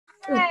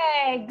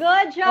Okay,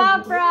 good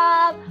job,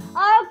 Rob.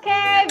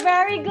 Okay,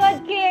 very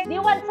good, kid. Do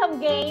you want some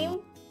game?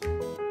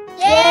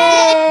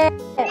 Yeah.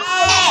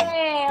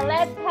 Okay,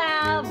 let's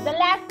have the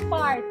last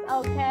part,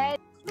 okay?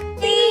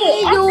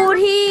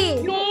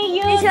 C-U-T.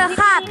 C-U-T.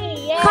 Cut.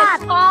 Yes, Cut.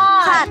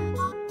 cut.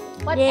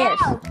 What Yes.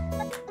 else?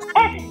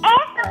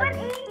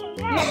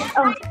 Yes,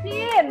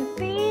 team, C.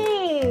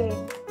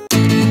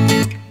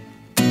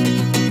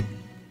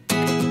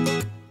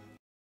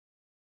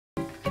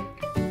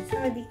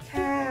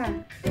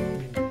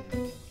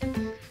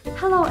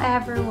 Hello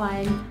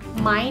everyone,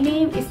 my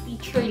name is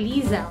Teacher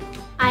Liza.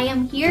 I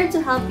am here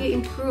to help you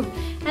improve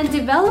and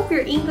develop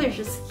your English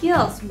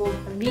skills, both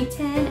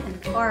written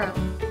and oral.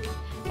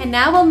 And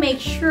I will make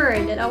sure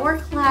that our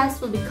class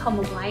will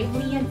become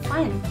lively and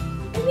fun,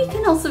 and we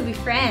can also be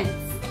friends.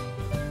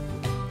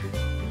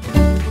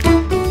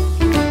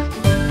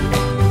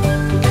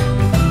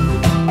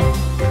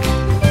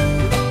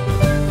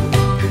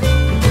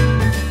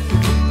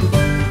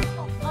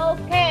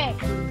 Okay,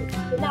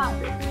 now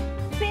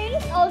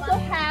things also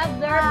have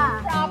their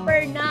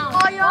proper noun.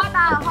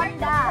 Toyota,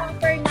 Honda.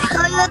 Proper noun.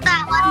 Toyota,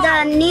 Honda,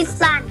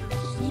 Nissan.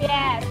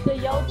 Yes,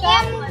 Toyota,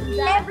 Honda,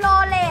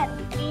 Chevrolet.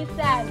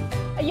 Nissan.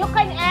 You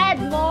can add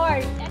more.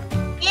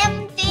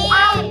 MG.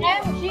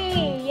 MG,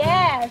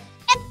 yes.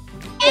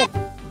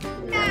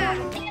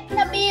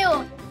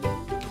 BMW.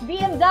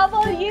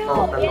 BMW,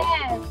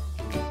 yes.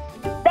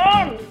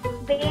 Benz.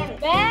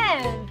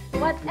 Benz.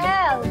 What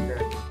else?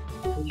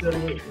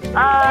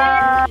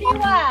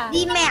 Shiwa.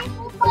 D-Max.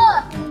 Cooper.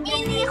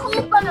 Mini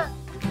Cooper.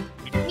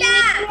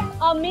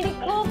 Oh, Mini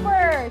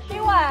Cooper.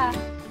 Shiwa.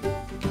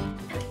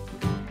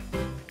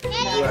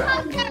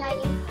 Helicopter.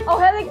 Oh,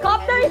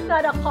 helicopter is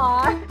not a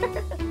car.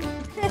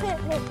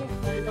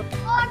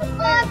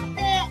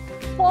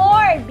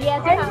 Ford,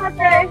 yes.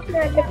 Helicopter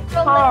is a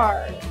car.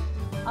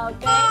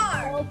 Okay,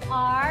 those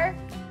are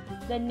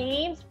the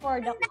names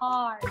for the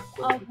cars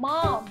of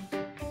mom.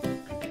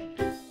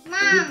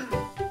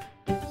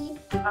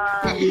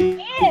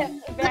 Yes,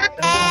 very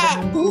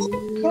good.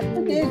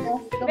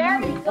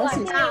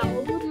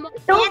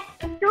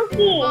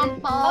 Tuki.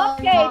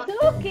 Okay,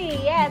 Tuki,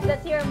 yes,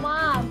 that's your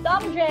mom.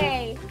 Tom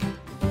J.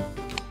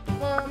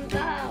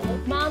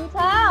 Mom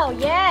Tao,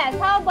 yes.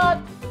 How about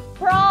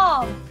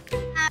prom?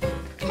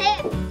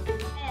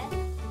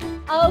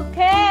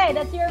 Okay,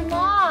 that's your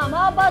mom.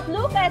 How about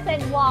Lucas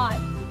and what?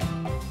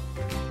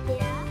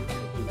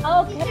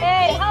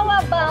 Okay, how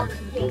about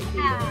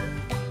Rita?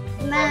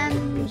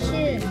 Mom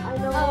should.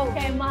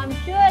 Okay, mom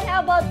should.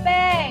 How about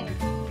Bang?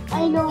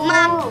 I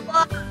know.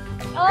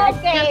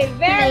 Okay,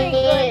 very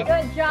good.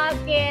 Good job,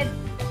 kids.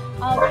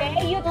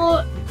 Okay, you two.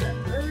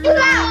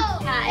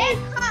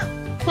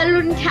 ทะ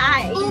ลุนไท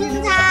ย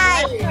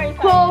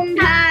โครง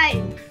ไทย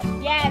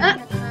Yes.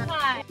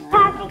 พ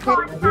าสิก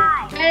รไท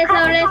ยเอเซ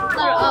เลสเต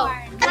อร์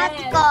พา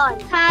สิกร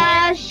พา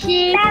ชิ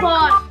ฟอ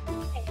ร์ด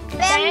แ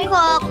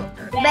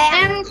บ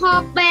งคอ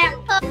กแบง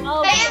คอก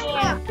Okay.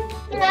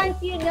 Since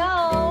you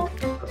know.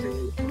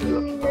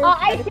 Oh,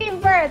 I team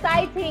first.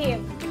 I team.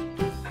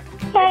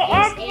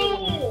 KFC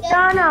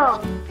Donald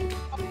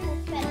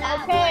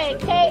Okay,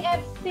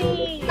 KFC.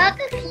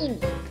 Burger King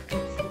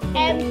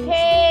MK.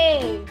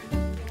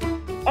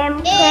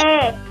 MK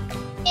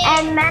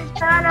and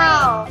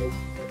McDonald's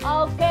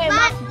Okay,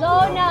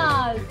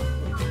 McDonald's.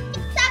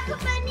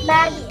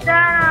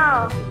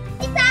 McDonald's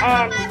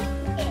and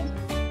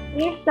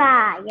Pizza,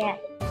 yes.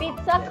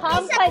 Pizza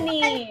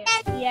Company.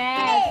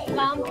 Yes,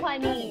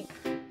 company.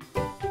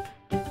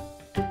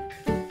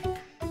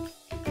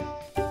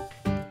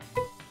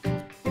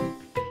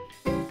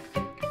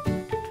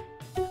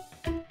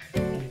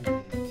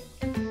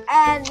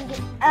 And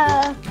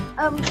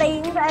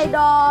things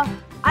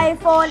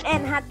iPhone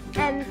and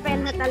Pen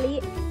Hatali.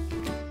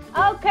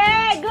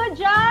 Okay, good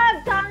job,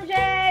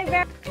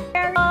 Sanjay.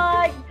 Very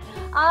good.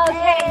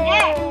 Okay,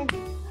 next.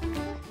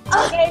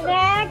 Okay,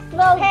 next,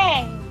 we'll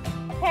hang.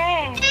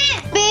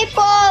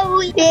 Before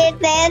we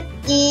visit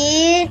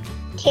eat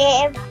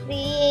KFC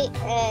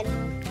and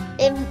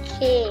MK,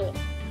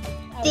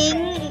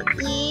 think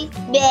eat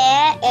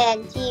Bear and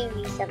TV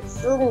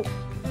Samsung.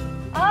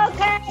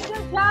 Okay,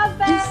 good job,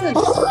 Ben. Next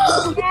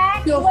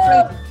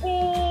will be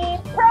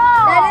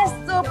prom. That is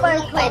super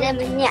cool.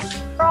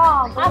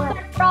 Prom.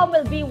 After prom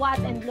will be what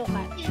and look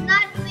at? It's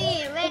not me.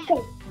 Wait.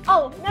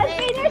 Oh, not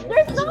finished.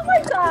 There's no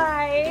more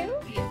time.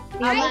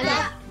 I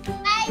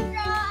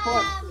draw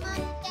mom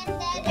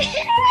and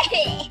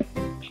daddy.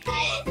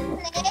 Plate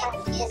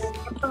is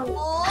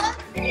full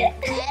and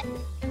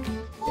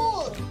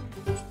full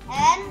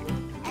and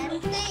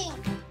thing.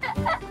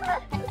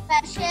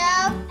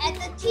 Special and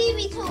the TV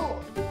too.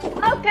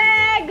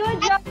 Okay, good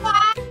job.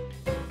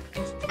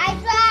 I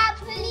draw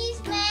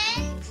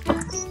policemen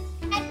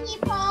and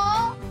people.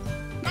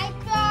 I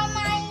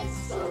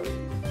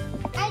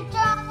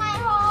draw my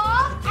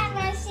home and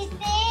my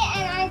city,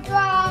 and I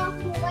draw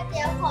what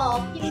they're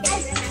called.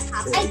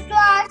 I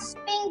draw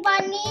spring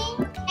bunny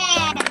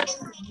and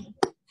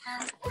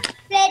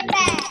red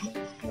bag.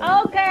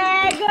 Okay,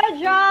 good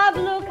job,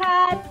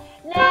 Lucas.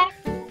 Next,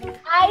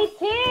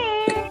 IT.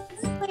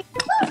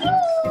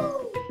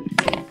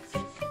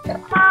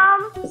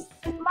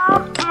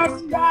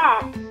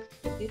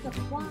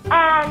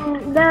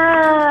 And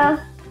the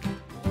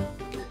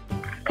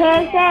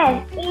cases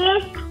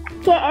is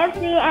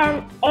KFC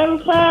and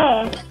NK.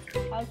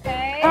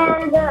 Okay.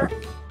 And the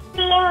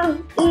thing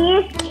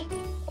is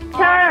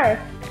church,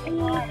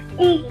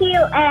 EQ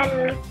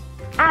and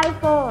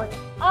iPhone.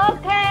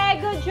 Okay,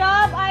 good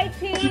job,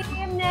 IT.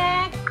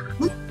 Next.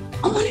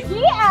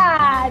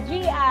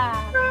 Gia.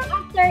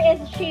 After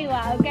is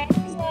Shiwa, okay?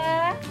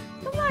 Shiwa.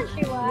 Come on,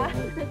 Shiwa.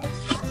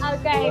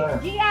 Okay,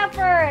 Gia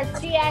first.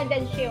 Gia and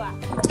then Shiwa.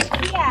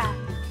 Gia.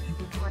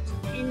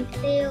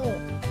 Pencil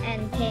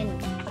and pen.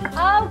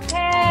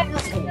 Okay.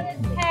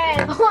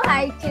 10. Oh,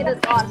 I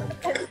cheated on.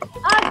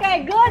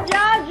 Okay, good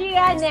job,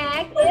 Gia.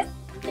 Next is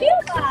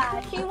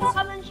Shiwa. Shiwa,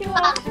 come on,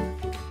 Shiwa.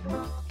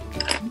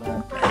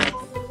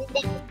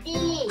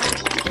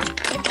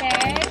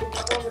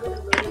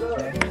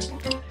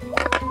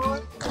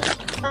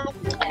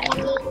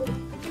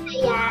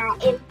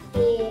 Okay.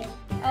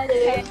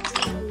 Okay.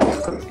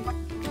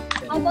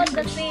 How about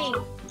the thing?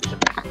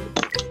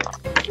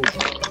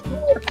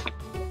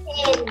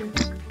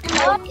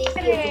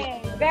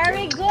 Okay.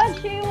 Very good,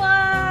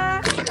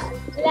 Shiwa.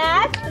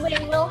 Last,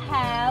 we will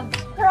have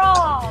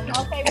prom.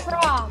 Okay,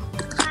 prom.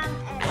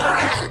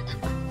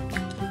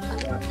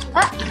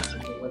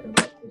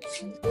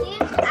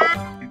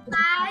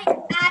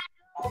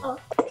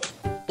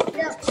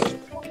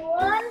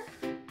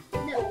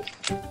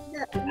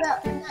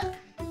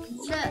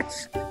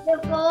 The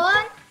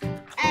phone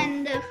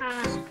and the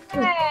car.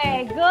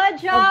 Okay, good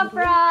job,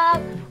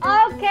 prom.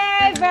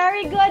 Okay,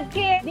 very good,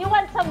 kid. Do you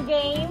want some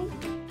games?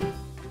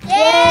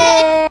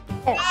 Yeah.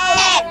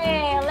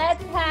 Okay,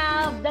 let's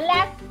have the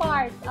last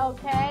part,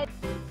 okay?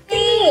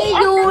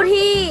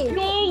 B-U-T.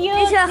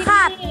 B-U-T.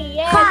 Cut.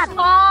 Yes, Cut.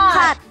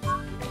 cut.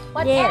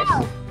 What Yes.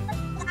 else?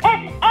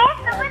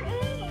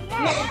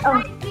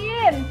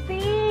 Team, C.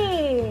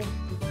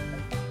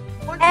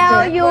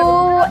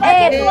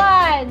 L-U-N. This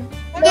one.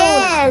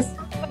 Yes.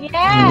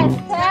 Yes,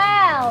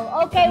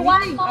 tell. Okay,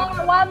 one more.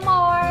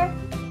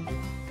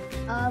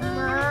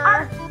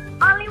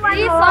 Only one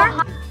Three, more.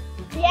 four.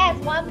 Yes,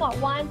 one more.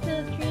 1, 2,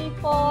 3,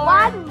 4.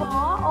 One more.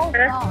 Oh,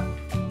 God.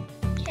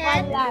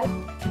 One last.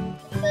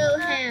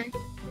 Hair.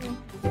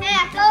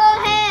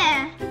 Hair.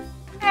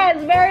 Yes,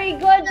 very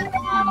good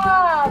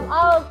job.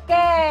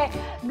 Okay,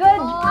 good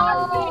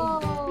job.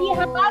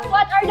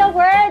 What are the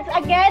words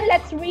again?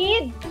 Let's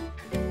read.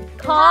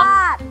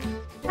 Cut.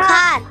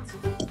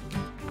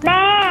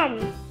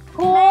 Man.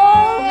 Cool.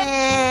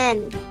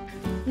 Man.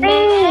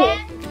 Man.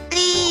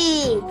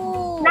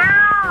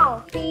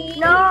 Now.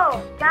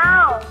 No.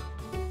 Now.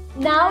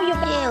 Now you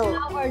can Tell.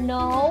 now or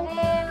no.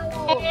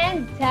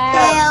 And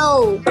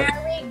tell.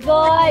 Very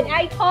good.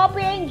 I hope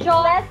you enjoy the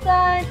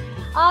lesson.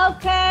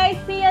 Okay,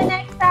 see you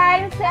next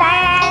time.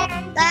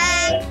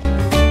 Thanks.